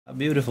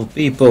Beautiful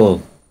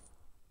people,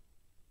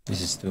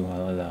 this is too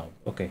loud.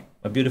 Okay,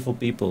 my beautiful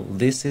people,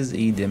 this is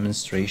a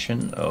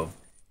demonstration of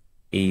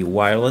a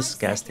wireless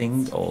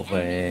casting of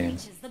an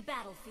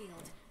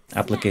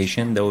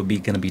application that we'll be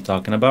gonna be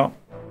talking about.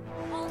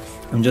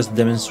 I'm just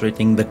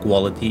demonstrating the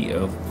quality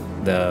of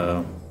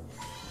the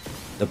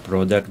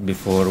product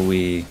before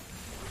we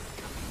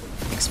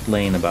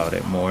explain about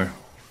it more,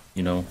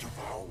 you know.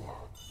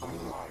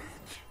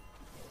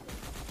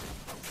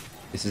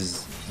 This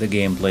is the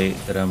gameplay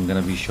that I'm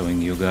gonna be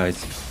showing you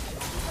guys.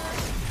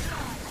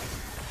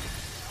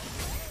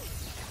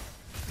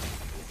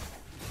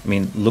 I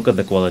mean, look at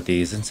the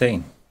quality, it's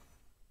insane.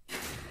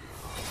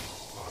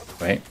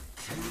 Right?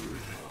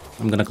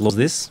 I'm gonna close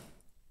this.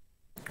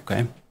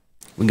 Okay.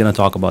 We're gonna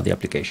talk about the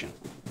application.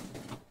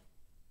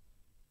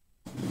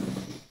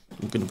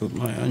 I'm gonna put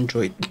my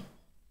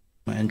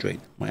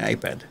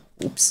iPad.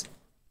 Oops.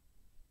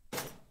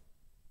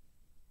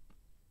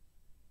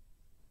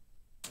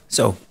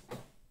 So,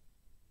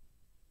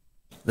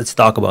 let's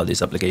talk about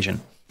this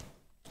application.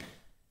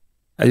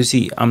 As you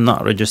see, I'm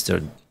not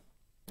registered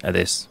at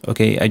this.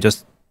 Okay, I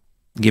just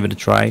give it a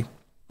try.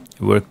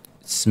 It worked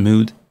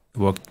smooth, it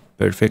worked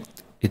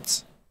perfect.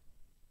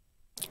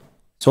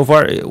 So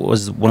far it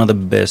was one of the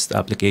best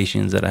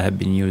applications that I have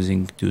been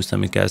using to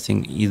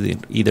simulcasting,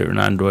 either an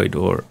Android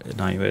or an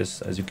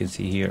iOS. As you can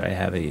see here, I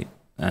have a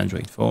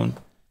Android phone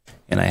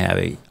and I have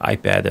a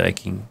iPad that I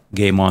can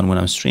game on when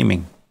I'm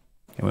streaming.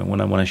 And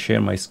when I want to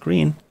share my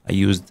screen, I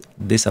used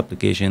this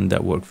application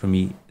that worked for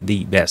me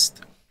the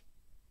best.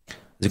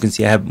 As you can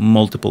see, I have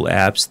multiple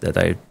apps that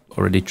I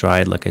already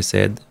tried. Like I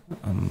said,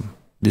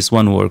 this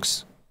one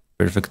works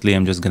perfectly.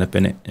 I'm just gonna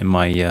pin it in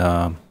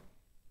my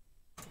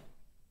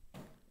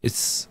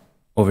it's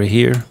over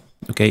here.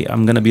 Okay,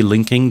 I'm gonna be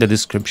linking the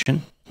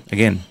description.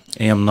 Again,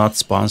 I am not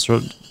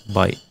sponsored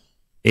by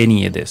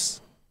any of this.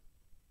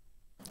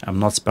 I'm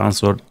not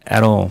sponsored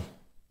at all.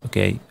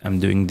 Okay, I'm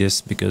doing this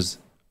because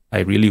I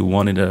really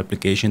wanted an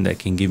application that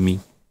can give me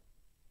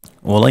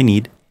all I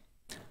need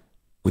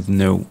with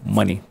no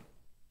money.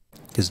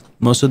 Because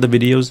most of the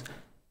videos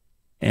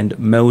and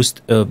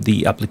most of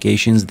the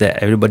applications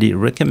that everybody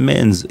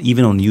recommends,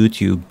 even on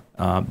YouTube,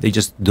 they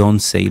just don't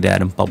say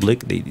that in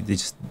public. They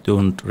just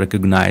don't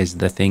recognize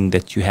the thing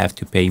that you have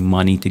to pay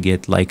money to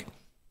get, like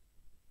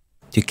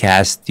to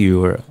cast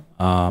your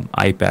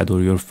iPad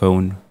or your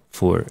phone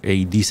for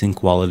a decent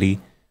quality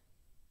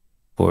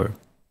for,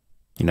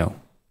 you know,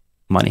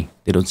 money.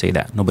 They don't say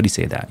that. Nobody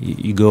say that.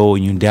 You go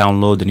and you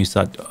download and you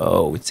start,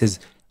 oh, it says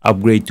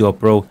upgrade to a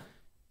pro.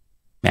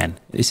 Man,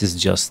 this is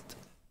just,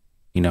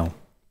 you know,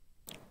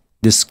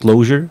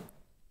 disclosure.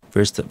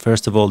 First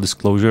of all,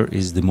 disclosure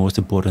is the most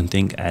important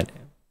thing.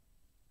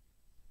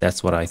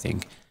 That's what I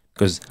think.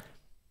 Because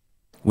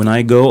when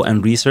I go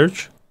and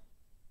research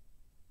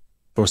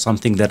for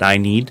something that I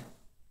need,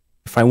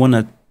 if I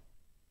want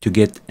to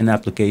get an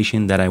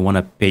application that I want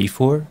to pay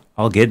for,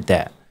 I'll get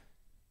that.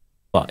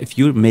 But if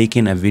you're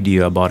making a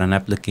video about an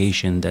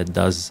application that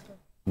does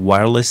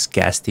wireless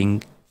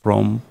casting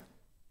from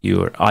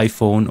your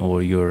iPhone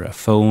or your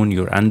phone,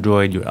 your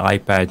Android, your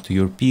iPad to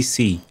your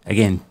PC,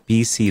 again,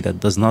 PC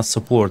that does not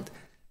support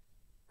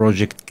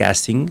project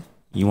casting,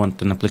 you want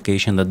an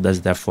application that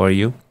does that for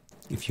you.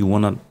 If you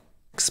want to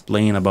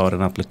explain about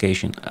an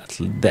application,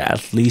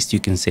 at least you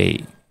can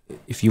say,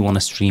 if you want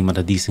to stream at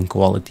a decent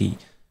quality,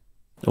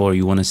 or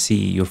you want to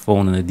see your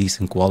phone in a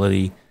decent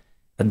quality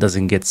that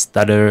doesn't get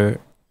stutter,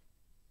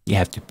 you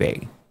have to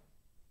pay,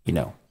 you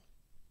know.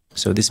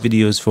 So this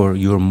video is for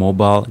your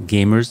mobile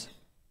gamers.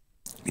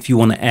 If you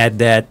want to add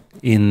that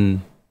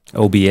in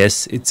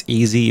OBS, it's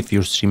easy. If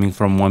you're streaming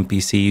from one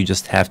PC, you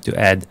just have to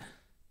add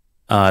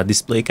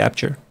display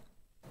capture.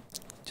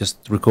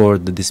 Just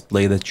record the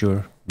display that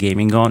you're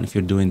gaming on. If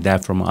you're doing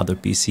that from other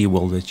PC,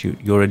 well, that you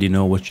already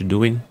know what you're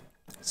doing.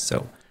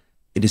 So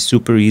it is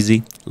super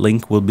easy.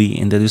 Link will be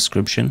in the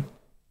description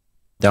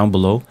down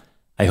below.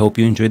 I hope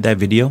you enjoyed that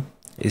video.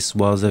 This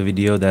was a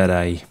video that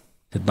I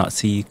did not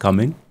see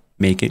coming.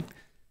 Make it.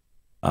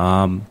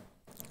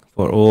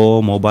 For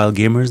all mobile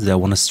gamers that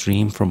want to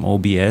stream from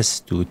OBS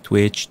to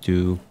Twitch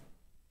to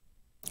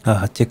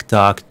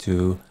TikTok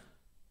to,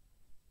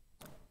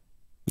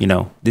 you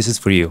know, this is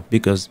for you,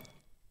 because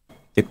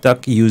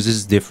TikTok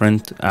uses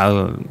different,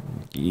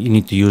 you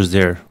need to use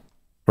their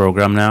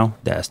program now,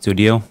 the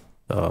studio,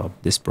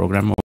 this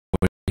program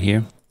over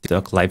here,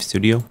 TikTok Live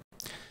Studio.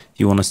 If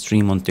you want to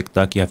stream on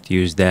TikTok, you have to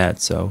use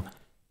that. So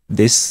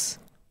this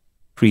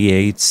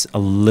creates a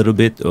little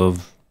bit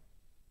of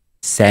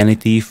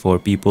sanity for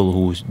people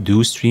who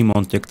do stream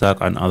on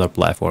TikTok and other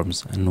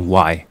platforms. And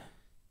why?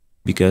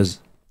 Because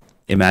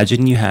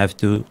imagine you have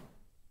to,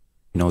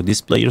 you know,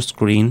 display your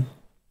screen,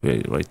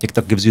 right?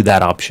 TikTok gives you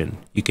that option.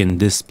 You can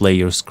display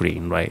your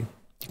screen, right?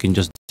 You can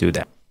just do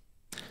that.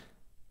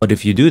 But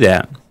if you do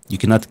that, you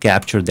cannot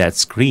capture that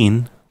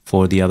screen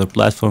for the other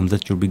platforms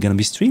that you're going to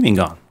be streaming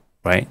on,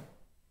 right?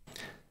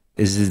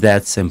 This is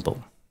that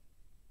simple.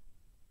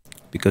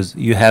 Because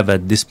you have a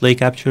display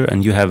capture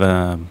and you have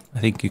a, I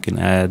think you can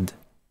add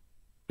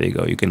There you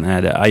go. You can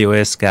add an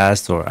iOS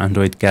cast or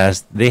Android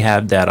cast. They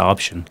have that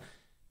option.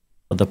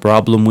 But the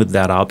problem with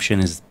that option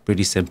is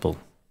pretty simple.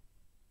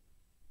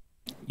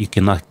 You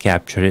cannot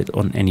capture it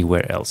on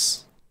anywhere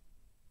else.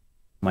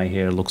 My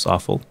hair looks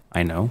awful,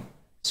 I know.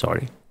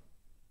 Sorry.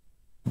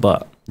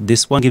 But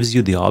this one gives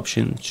you the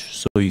option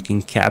so you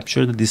can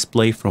capture the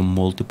display from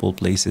multiple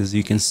places.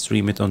 You can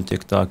stream it on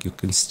TikTok. You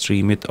can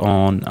stream it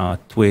on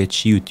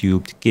Twitch,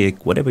 YouTube,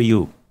 Kick, whatever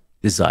you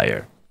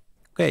desire.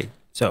 Okay,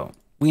 so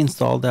we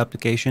installed the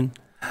application.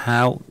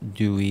 How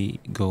do we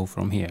go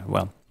from here?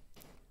 Well,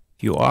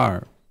 if you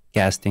are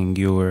casting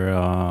your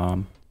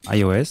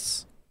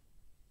iOS,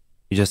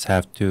 you just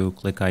have to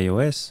click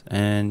iOS,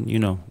 and you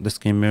know the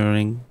screen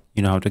mirroring,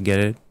 you know how to get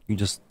it. You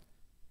just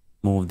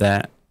move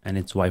that and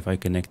it's Wi-Fi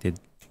connected.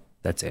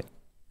 That's it.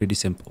 Pretty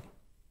simple.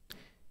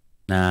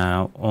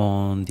 Now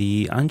on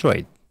the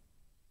Android,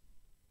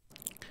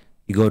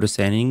 you go to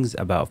settings,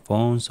 about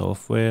phone,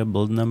 software,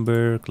 build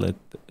number, click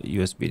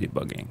USB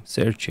debugging,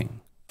 searching,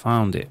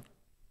 found it,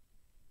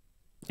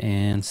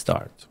 and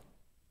start.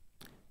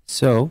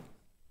 So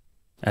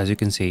as you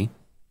can see,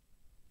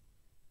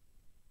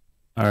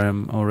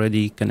 I'm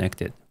already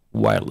connected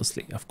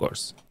wirelessly, of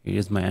course.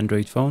 Here's my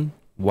Android phone,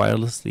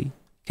 wirelessly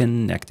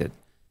connected.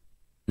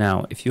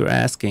 Now, if you're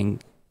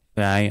asking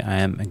if I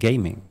am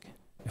gaming,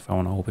 if I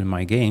want to open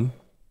my game,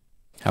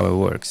 how it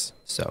works.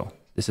 So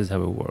this is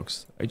how it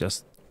works. I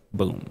just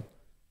boom.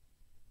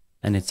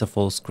 And it's a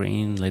full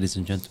screen, ladies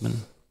and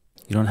gentlemen.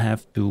 You don't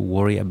have to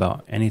worry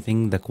about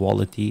anything. The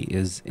quality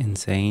is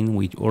insane.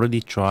 We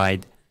already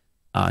tried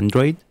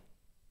Android,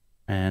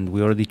 and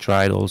we already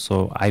tried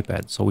also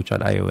iPad. So we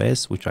tried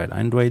iOS, we tried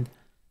Android,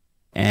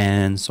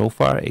 and so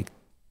far it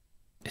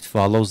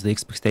follows the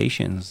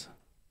expectations.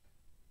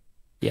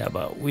 Yeah,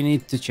 but we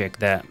need to check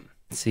that,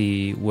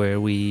 see where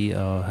we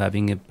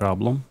having a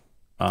problem.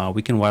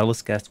 We can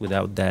wireless cast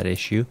without that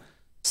issue.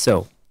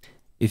 So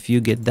if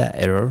you get that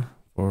error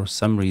for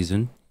some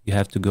reason, you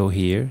have to go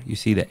here. You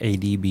see the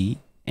ADB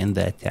and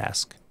that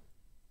task.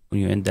 When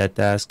you end that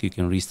task, you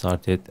can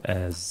restart it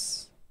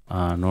as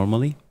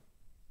normally.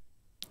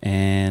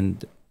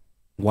 And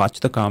watch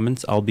the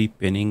comments. I'll be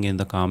pinning in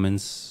the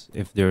comments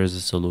if there is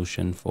a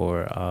solution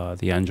for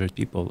the Android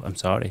people. I'm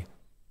sorry,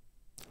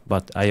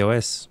 but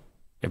iOS,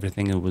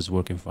 everything was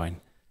working fine.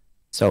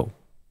 So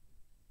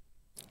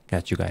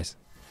catch you guys.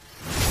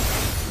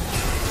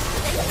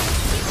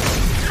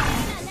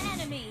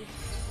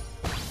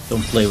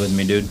 Don't play with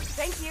me, dude.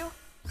 Thank you.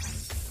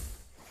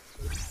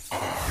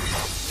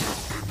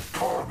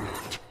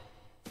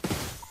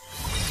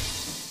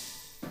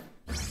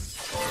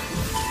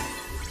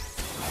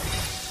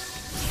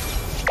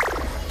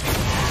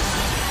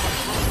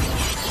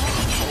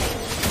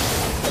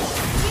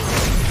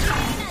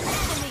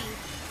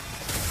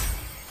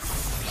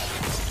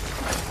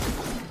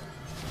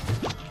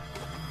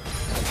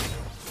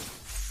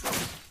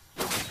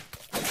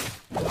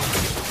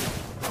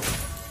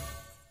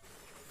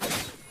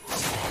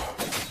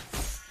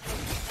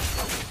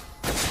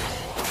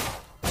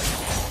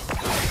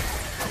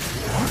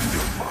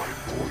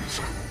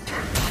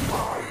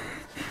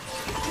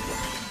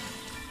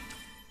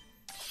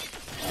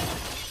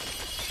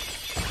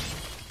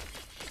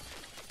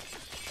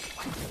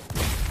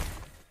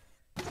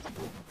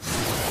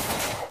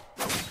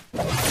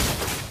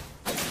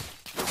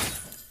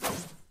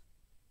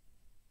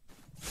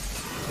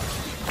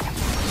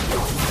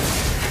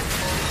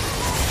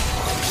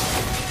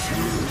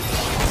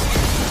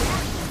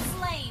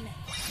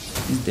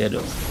 He's dead.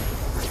 Ally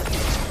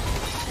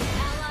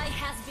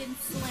has been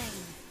slain.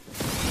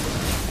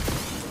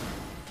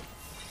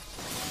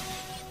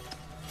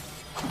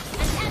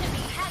 An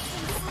enemy has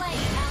been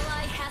slain.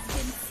 Ally has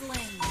been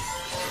slain.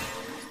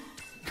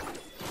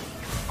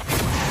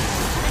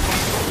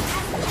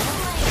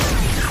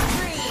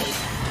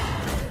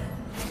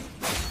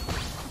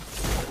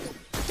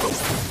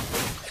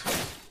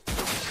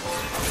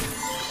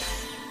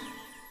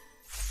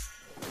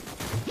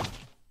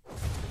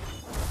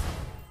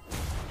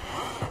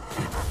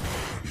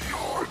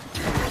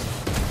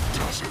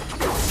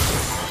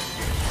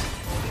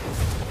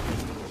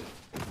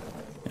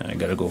 I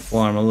gotta go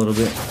farm a little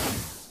bit.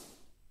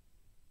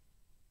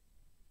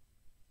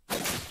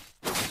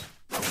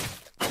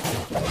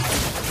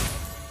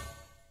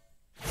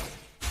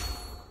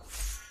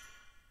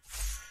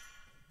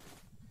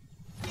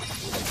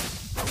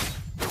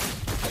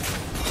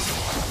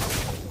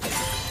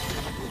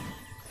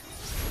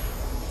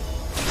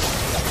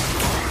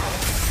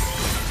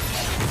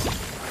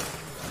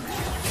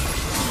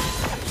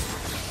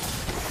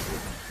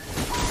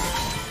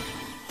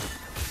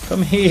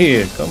 Come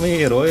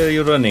here, why are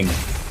you running?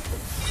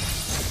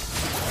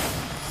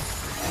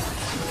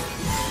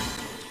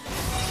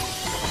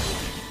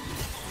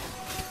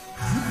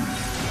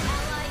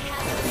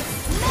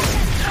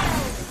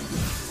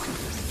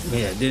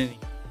 Yeah, didn't